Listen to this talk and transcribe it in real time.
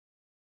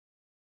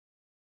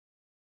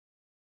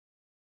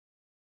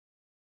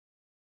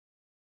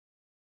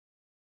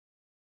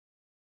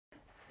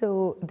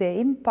So the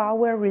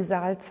IMpower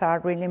results are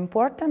really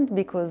important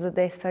because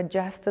they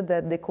suggest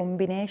that the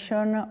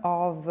combination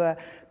of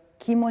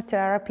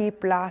chemotherapy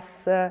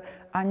plus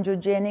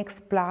angiogenics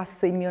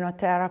plus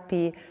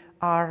immunotherapy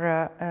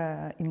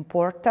are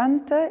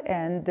important,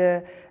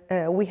 and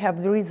we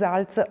have the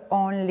results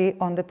only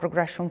on the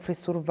progression-free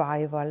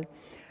survival.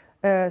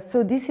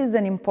 So this is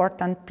an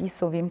important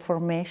piece of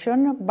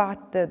information,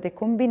 but the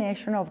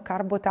combination of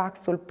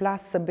carbotaxol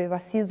plus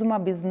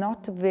bevacizumab is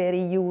not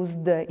very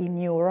used in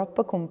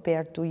Europe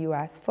compared to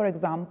US, for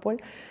example,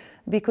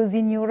 because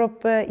in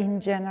Europe,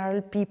 in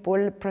general,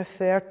 people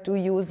prefer to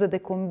use the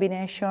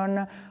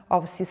combination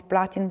of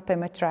cisplatin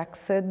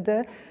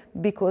pemetrexed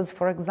because,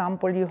 for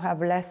example, you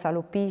have less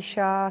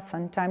alopecia,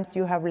 sometimes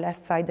you have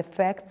less side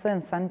effects,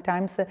 and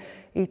sometimes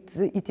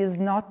it is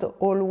not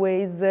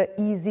always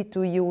easy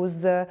to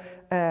use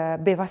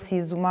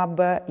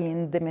bevacizumab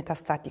in the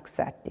metastatic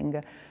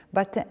setting.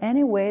 But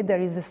anyway,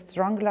 there is a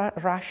strong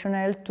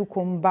rationale to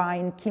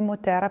combine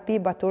chemotherapy,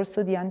 but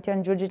also the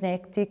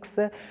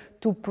antiangiogenics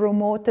to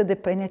promote the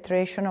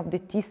penetration of the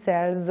T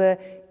cells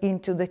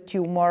into the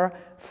tumor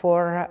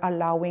for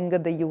allowing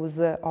the use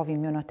of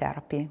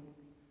immunotherapy.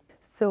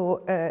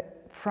 So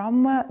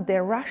from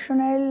the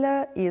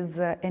rationale is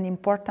an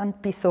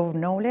important piece of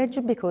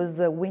knowledge because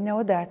we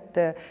know that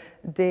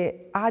the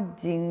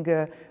adding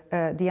the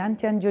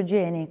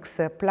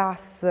antiangiogenics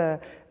plus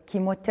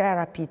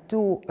chemotherapy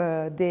to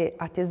the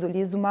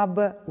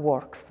atezolizumab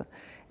works.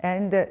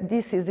 And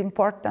this is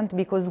important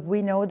because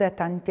we know that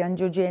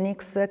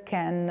antiangiogenics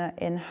can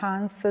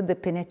enhance the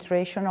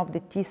penetration of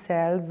the T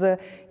cells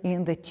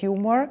in the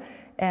tumor,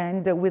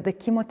 and with the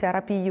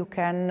chemotherapy you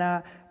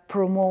can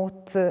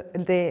promote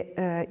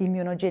the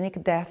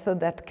immunogenic death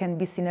that can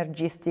be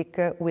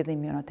synergistic with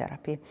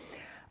immunotherapy.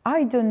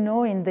 I don't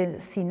know in the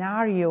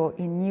scenario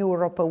in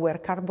Europe where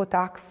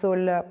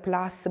carbotaxol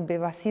plus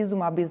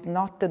bevacizumab is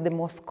not the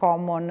most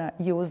common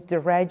used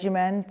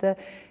regimen,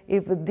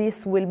 if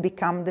this will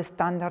become the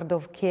standard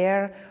of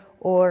care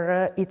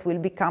or it will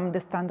become the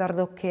standard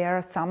of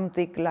care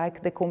something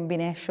like the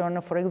combination,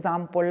 for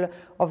example,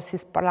 of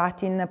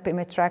cisplatin,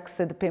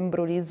 pemetrexed,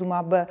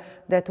 pembrolizumab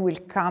that will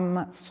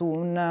come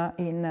soon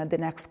in the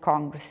next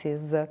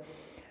congresses.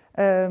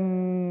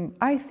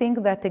 I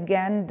think that,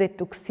 again, the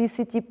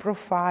toxicity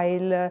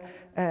profile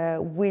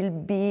will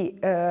be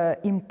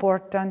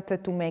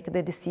important to make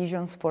the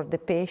decisions for the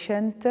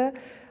patient,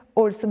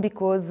 also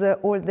because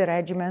all the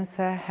regimens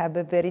have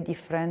a very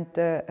different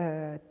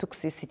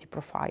toxicity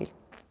profile.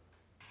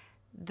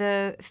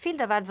 The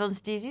field of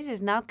advanced disease is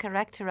now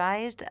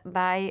characterized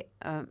by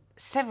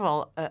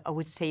several, I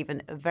would say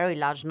even a very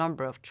large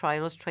number of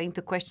trials trying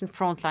to question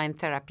frontline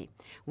therapy.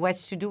 What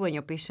to do when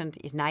your patient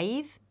is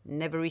naive,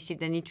 never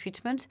received any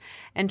treatment,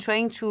 and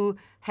trying to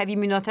have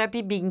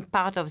immunotherapy being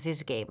part of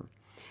this game.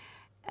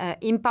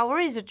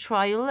 IMpower is a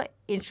trial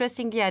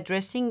interestingly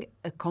addressing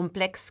a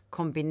complex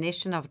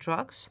combination of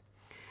drugs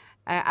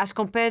as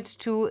compared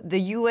to the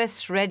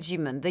US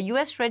regimen. The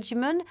US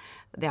regimen,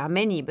 there are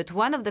many, but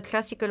one of the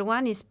classical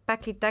one is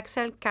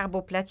paclitaxel,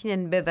 carboplatin,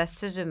 and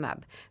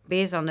bevacizumab,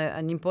 based on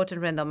an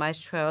important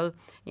randomized trial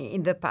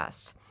in the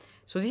past.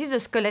 So this is the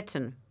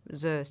skeleton,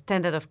 the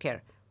standard of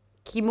care,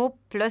 chemo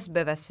plus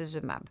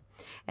bevacizumab.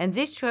 And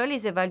this trial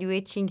is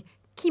evaluating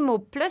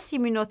chemo plus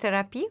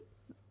immunotherapy,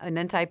 an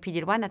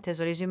anti-PD-1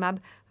 atezolizumab,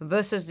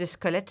 versus the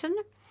skeleton,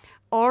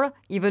 or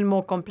even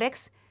more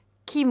complex,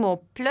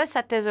 chemo plus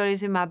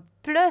atezolizumab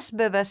plus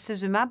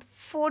bevacizumab,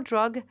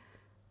 4-drug,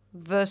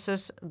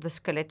 versus the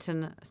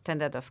skeleton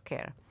standard of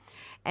care.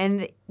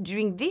 And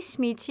during this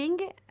meeting,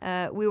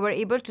 we were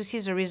able to see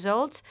the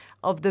results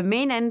of the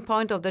main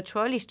endpoint of the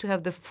trial is to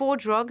have the 4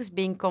 drugs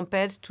being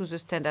compared to the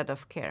standard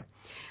of care.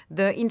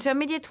 The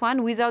intermediate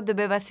one without the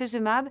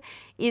bevacizumab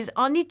is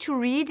only to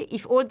read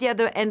if all the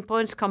other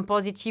endpoints come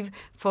positive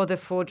for the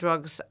 4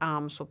 drugs,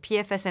 so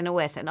PFS and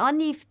OS. And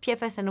only if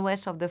PFS and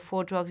OS of the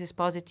 4 drugs is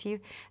positive,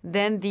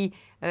 then the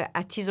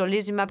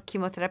atezolizumab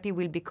chemotherapy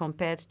will be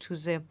compared to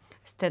the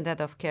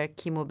standard of care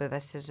chemo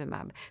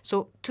bevacizumab.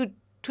 So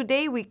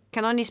today, we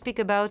can only speak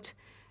about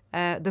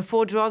the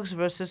 4 drugs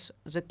versus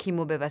the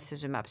chemo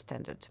bevacizumab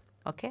standard,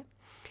 okay?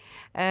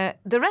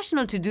 The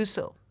rationale to do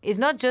so is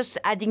not just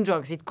adding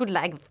drugs. It could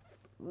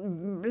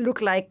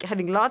look like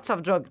having lots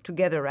of drugs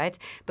together, right?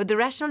 But the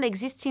rationale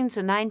exists since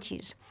the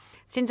 90s.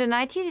 Since the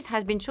 90s, it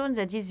has been shown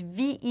that this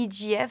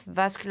VEGF,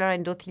 vascular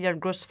endothelial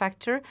growth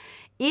factor,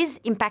 is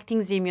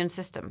impacting the immune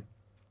system.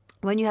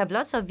 When you have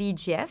lots of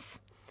VEGF,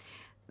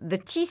 the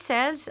T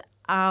cells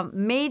are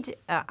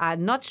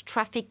not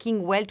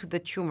trafficking well to the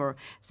tumor.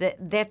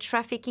 Their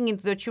trafficking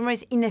into the tumor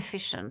is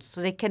inefficient,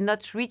 so they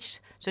cannot reach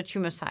the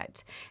tumor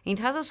site. It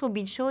has also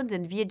been shown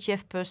that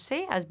VEGF per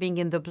se, as being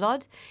in the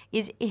blood,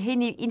 is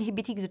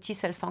inhibiting the T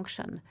cell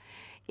function,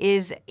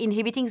 is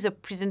inhibiting the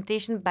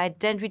presentation by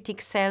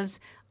dendritic cells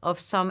of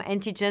some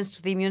antigens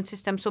to the immune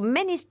system. So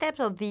many steps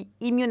of the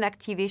immune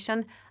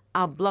activation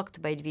are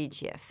blocked by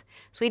VEGF.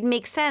 So it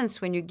makes sense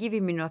when you give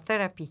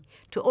immunotherapy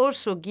to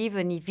also give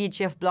an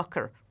VEGF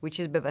blocker, which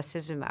is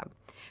bevacizumab.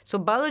 So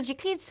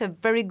biologically, it's a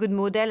very good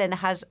model and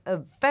has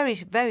a very,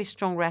 very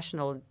strong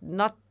rationale,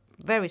 not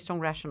very strong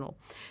rationale.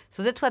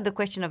 So that's what the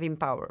question of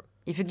Empower.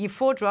 If you give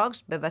 4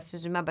 drugs,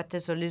 bevacizumab,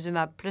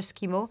 atezolizumab plus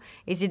chemo,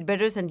 is it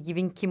better than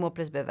giving chemo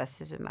plus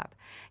bevacizumab?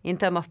 In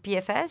terms of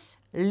PFS,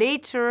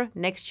 later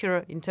next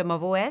year in terms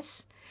of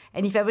OS,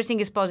 and if everything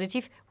is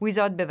positive,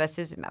 without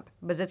bevacizumab.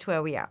 But that's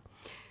where we are.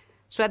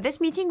 So at this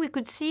meeting, we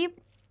could see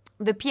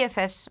the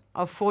PFS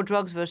of 4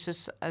 drugs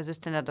versus the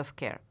standard of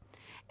care.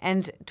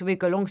 And to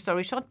make a long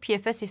story short,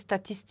 PFS is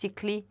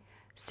statistically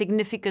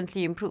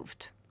significantly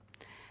improved.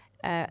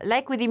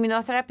 Like with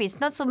immunotherapy,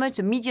 it's not so much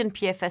the median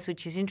PFS,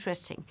 which is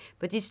interesting,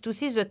 but it's to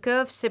see the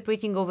curve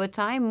separating over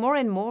time more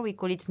and more. We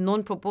call it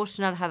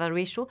non-proportional hazard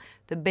ratio.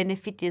 The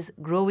benefit is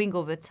growing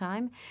over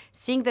time,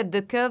 seeing that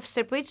the curve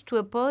separates to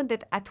a point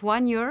that at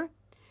 1 year,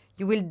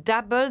 you will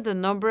double the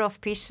number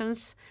of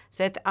patients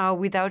that are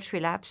without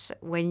relapse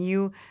when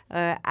you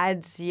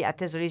add the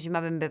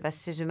atezolizumab and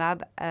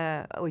bevacizumab,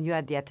 when you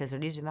add the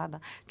atezolizumab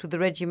to the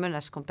regimen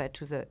as compared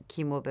to the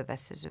chemo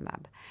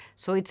bevacizumab.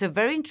 So it's a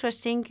very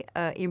interesting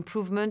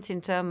improvement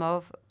in terms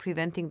of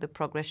preventing the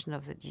progression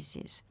of the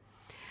disease.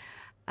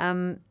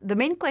 The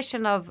main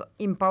question of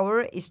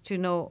Empower is to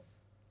know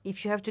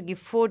if you have to give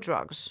 4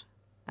 drugs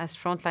as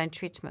frontline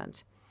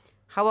treatment,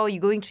 how are you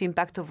going to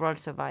impact overall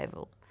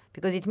survival?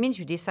 Because it means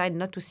you decide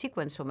not to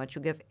sequence so much.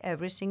 You give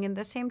everything in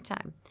the same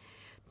time.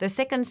 The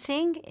second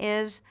thing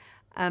is,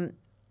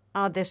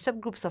 are there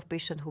subgroups of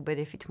patients who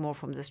benefit more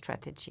from the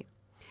strategy?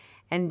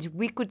 And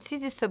we could see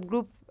this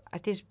subgroup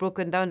at least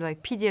broken down by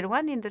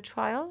PD-L1 in the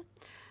trial.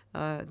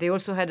 They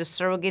also had a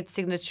surrogate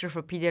signature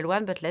for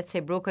PD-L1, but let's say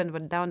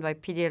broken down by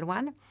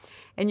PD-L1.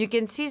 And you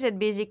can see that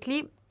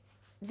basically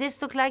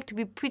this looks like to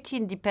be pretty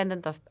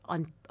independent of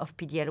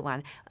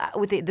PD-L1.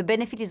 The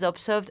benefit is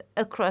observed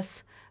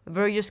across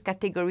various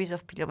categories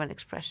of PD-L1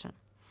 expression.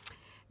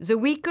 The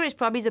weaker is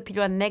probably the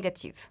PD-L1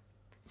 negative.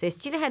 They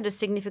still had a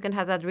significant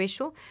hazard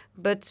ratio,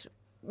 but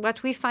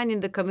what we find in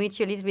the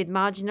community a little bit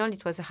marginal,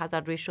 it was a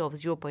hazard ratio of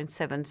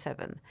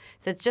 0.77.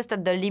 That's just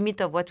at the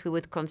limit of what we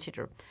would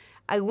consider.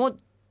 I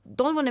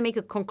don't want to make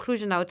a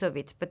conclusion out of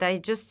it, but I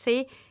just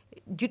say,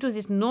 due to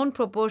this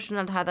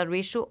non-proportional hazard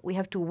ratio, we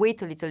have to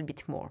wait a little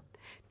bit more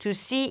to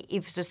see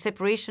if the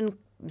separation,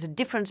 the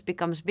difference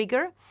becomes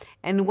bigger,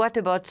 and what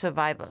about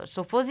survival.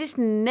 So for this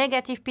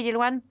negative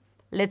PD-L1,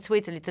 let's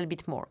wait a little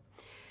bit more.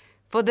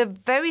 For the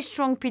very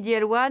strong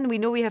PD-L1, we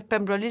know we have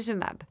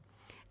pembrolizumab,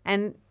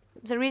 and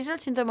the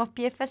results in terms of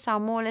PFS are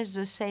more or less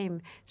the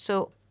same.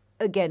 So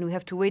again, we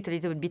have to wait a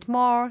little bit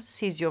more,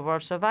 see the overall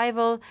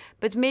survival,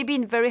 but maybe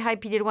in very high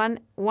PD-L1,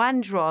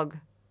 1 drug,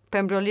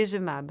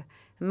 pembrolizumab,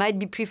 might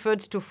be preferred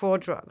to 4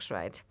 drugs,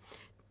 right?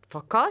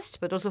 For cost,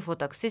 but also for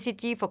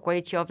toxicity, for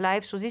quality of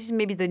life. So this is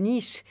maybe the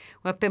niche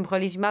where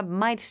pembrolizumab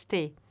might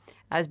stay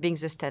as being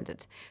the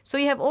standard. So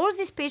you have all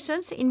these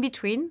patients in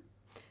between,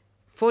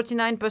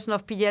 49%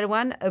 of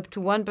PD-L1 up to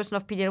 1%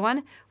 of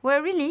PD-L1,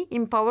 where really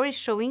Empower is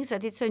showing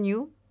that it's a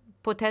new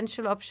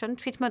potential option,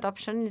 treatment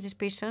option in these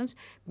patients,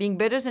 being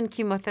better than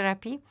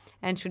chemotherapy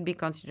and should be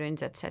considered in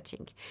that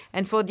setting.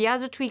 And for the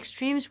other 2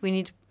 extremes, we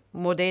need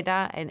more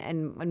data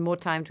and more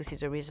time to see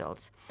the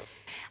results.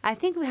 I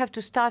think we have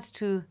to start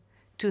to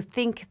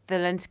think the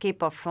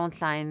landscape of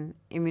frontline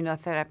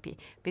immunotherapy,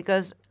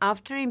 because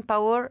after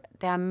Empower,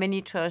 there are many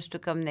trials to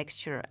come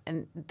next year,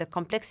 and the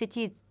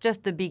complexity is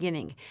just the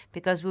beginning,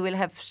 because we will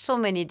have so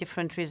many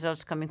different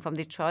results coming from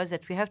the trials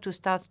that we have to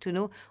start to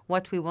know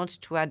what we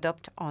want to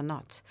adopt or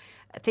not.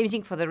 Same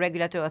thing for the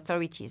regulatory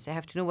authorities. They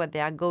have to know what they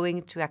are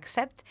going to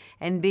accept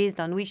and based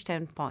on which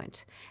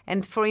standpoint.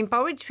 And for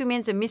Empower, it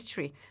remains a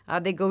mystery.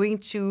 Are they going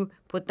to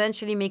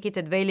potentially make it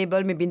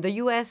available maybe in the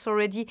US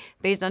already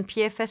based on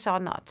PFS or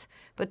not?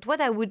 But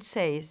what I would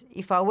say is,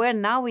 if I were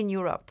now in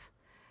Europe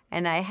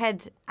and I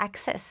had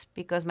access,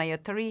 because my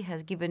authority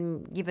has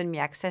given me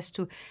access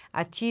to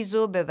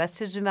atezo,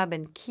 bevacizumab,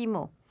 and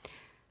chemo,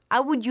 I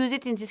would use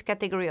it in this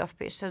category of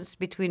patients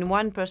between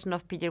 1%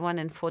 of PD-L1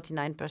 and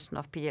 49%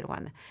 of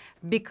PD-L1,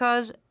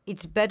 because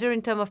it's better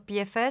in terms of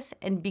PFS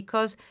and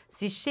because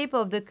the shape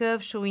of the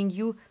curve showing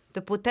you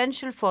the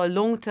potential for a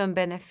long-term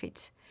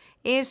benefit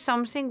is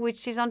something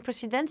which is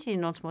unprecedented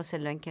in non-small cell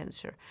lung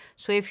cancer.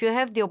 So if you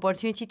have the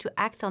opportunity to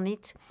act on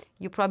it,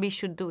 you probably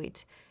should do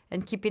it.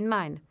 And keep in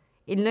mind,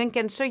 in lung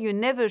cancer, you're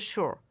never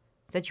sure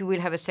that you will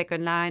have a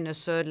second line, a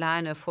third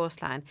line, a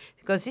fourth line,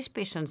 because these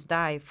patients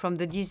die from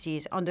the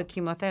disease under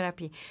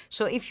chemotherapy.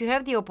 So if you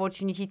have the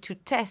opportunity to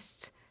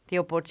test the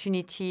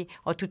opportunity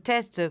or to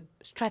test the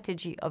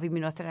strategy of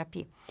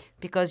immunotherapy,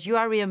 because you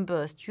are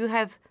reimbursed, you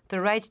have the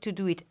right to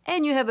do it,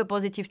 and you have a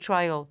positive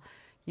trial,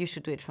 you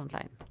should do it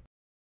frontline.